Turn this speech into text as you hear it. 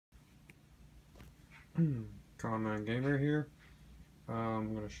Common Gamer here.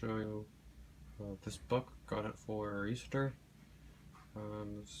 I'm going to show you this book. Got it for Easter.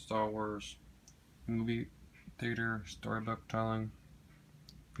 Star Wars movie theater storybook telling,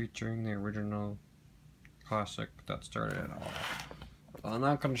 featuring the original classic that started it all. I'm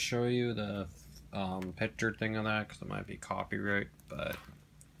not going to show you the picture thing of that because it might be copyright, but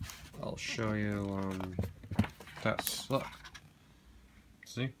I'll show you this. Look,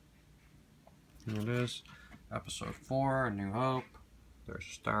 see? Here it is. Episode 4, A New Hope. There's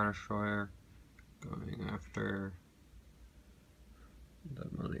a Star Destroyer going after the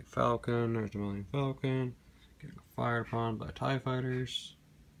Millennium Falcon. There's the Millennium Falcon getting fired upon by TIE fighters.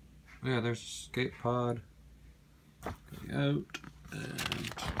 Oh yeah, there's a escape pod going out,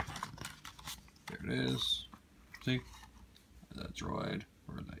 and there it is. See? The droid,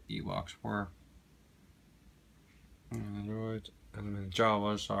 or the Ewoks were. And the droids, and then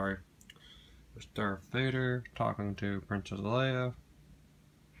Jawas, sorry. There's Darth Vader talking to Princess Leia.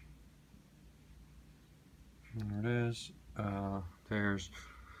 There it is. There's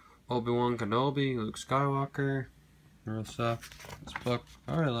Obi-Wan Kenobi, Luke Skywalker, real stuff. This book,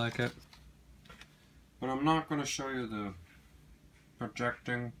 I really like it. But I'm not going to show you the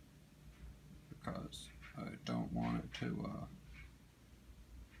projecting because I don't want it to,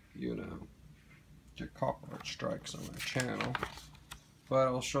 you know, get copyright strikes on my channel. But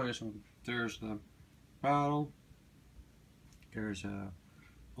I'll show you some. There's the battle. There's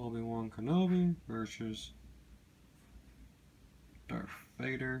Obi-Wan Kenobi versus Darth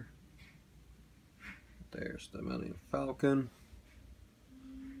Vader. There's the Millennium Falcon.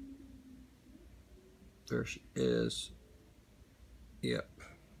 There she is. Yep.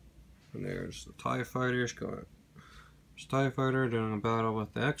 And there's the TIE fighters going. There's TIE fighter doing a battle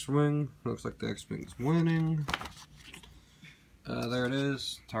with the X-Wing. Looks like the X-Wing's winning. There it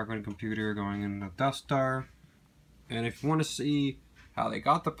is, targeting computer going into Death Star. And if you want to see how they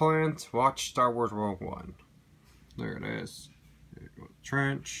got the plans, watch Star Wars Rogue One. There it is. There you go, the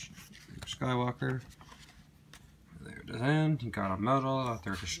trench, Skywalker. And there it is in. You got a medal that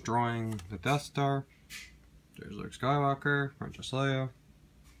they're destroying the Death Star. There's Luke Skywalker, Princess Leia.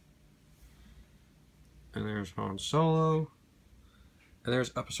 And there's Han Solo. And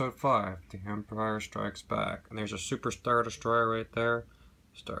there's episode 5, The Empire Strikes Back. And there's a Super Star Destroyer right there.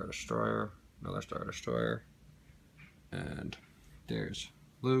 Star Destroyer, another Star Destroyer. And there's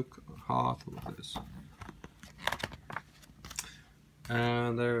Luke Hoth with this.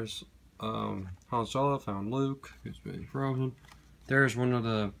 And there's Han Solo found Luke, who's being frozen. There's one of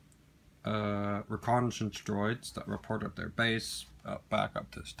the reconnaissance droids that reported their base back up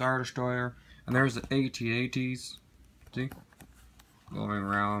to the Star Destroyer. And there's the AT-ATs. See? Going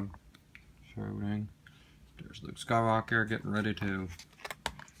around, shooting. There's Luke Skywalker getting ready to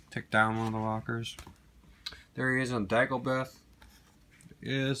take down one of the walkers. There he is on Dagobah. There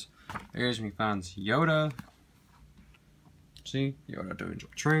he is. There's when he finds Yoda. See, Yoda doing some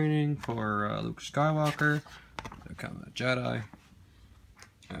training for Luke Skywalker to become a Jedi.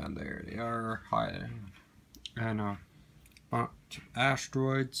 And there they are hiding. And a bunch of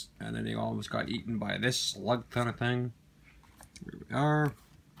asteroids. And then he almost got eaten by this slug kind of thing. Here we are.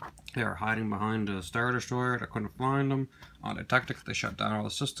 They are hiding behind a Star Destroyer. I couldn't find them. Undetected, they shut down all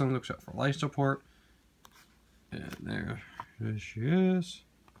the systems except for life support. And there she is.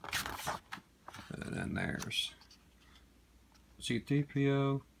 And then there's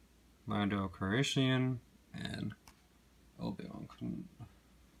C-3PO, Lando Calrissian, and Obi-Wan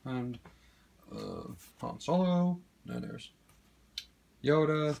and Han Solo. Then there's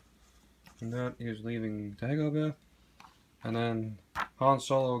Yoda, and that is leaving Dagobah. And then Han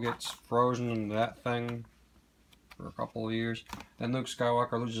Solo gets frozen in that thing for a couple of years. Then Luke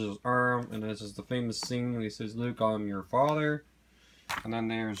Skywalker loses his arm, and this is the famous scene where he says, "Luke, I'm your father." And then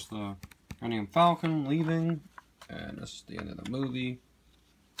there's the Millennium Falcon leaving, and this is the end of the movie.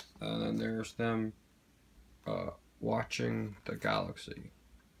 And then there's them watching the galaxy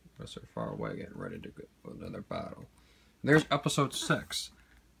as they're far away, getting ready to go for another battle. And there's episode 6,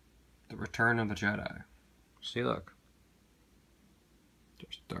 The Return of the Jedi. See, look.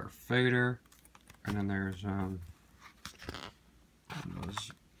 There's Darth Vader, and then there's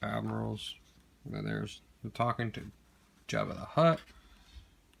those admirals, and then there's talking to Jabba the Hutt,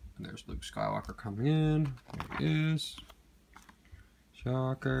 and there's Luke Skywalker coming in. There he is.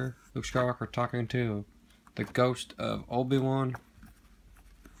 Shocker. Luke Skywalker talking to the ghost of Obi-Wan.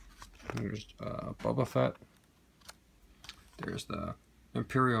 There's Boba Fett. There's the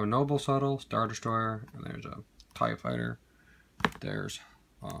Imperial Noble Shuttle, Star Destroyer, and there's a TIE Fighter. There's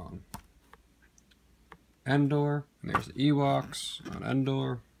Endor, and there's the Ewoks on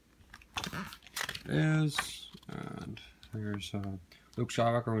Endor. it is. And there's Luke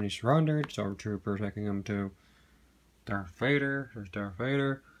Skywalker when he's surrendered. Stormtrooper taking him to Darth Vader. There's Darth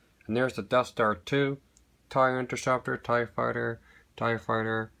Vader. And there's the Death Star 2. TIE Interceptor, TIE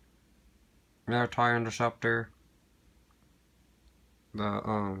Fighter, another TIE Interceptor.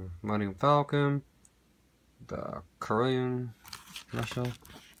 The Millennium Falcon. The Korean missile.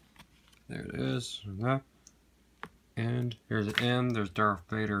 There it is. And here's the end. There's Darth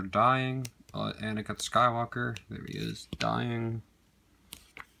Vader dying. Anakin Skywalker. There he is, dying.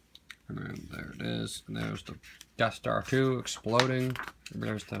 And then there it is. And there's the Death Star 2 exploding.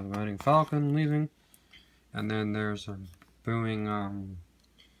 There's the Millennium Falcon leaving. And then there's a booming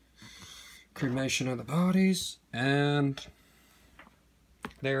cremation of the bodies. And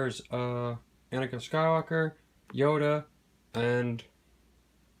there's Anakin Skywalker, Yoda, and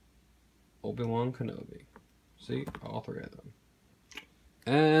Obi-Wan Kenobi. See? All three of them.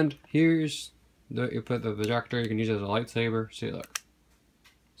 And here's you put the projector, you can use it as a lightsaber. See, look.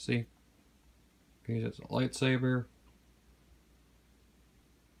 See? You can use it as a lightsaber.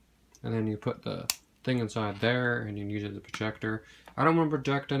 And then you put the thing inside there and you can use it as a projector. I don't want to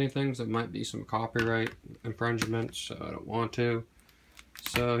project anything, so it might be some copyright infringement, so I don't want to.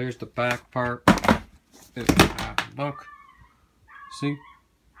 So here's the back part. Look. See?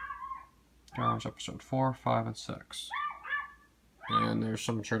 Star Wars Episode 4, 5, and 6. And there's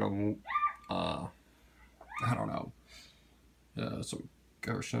some sort of, I don't know, some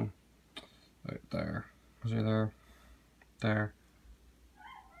version right there. See there? There.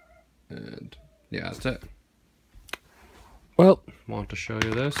 And yeah, that's it. Well, want to show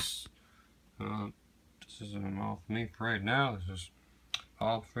you this. This is all for me for right now. This is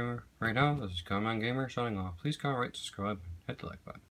all for right now. This is Common Gamer signing off. Please comment, rate, subscribe, and hit the like button.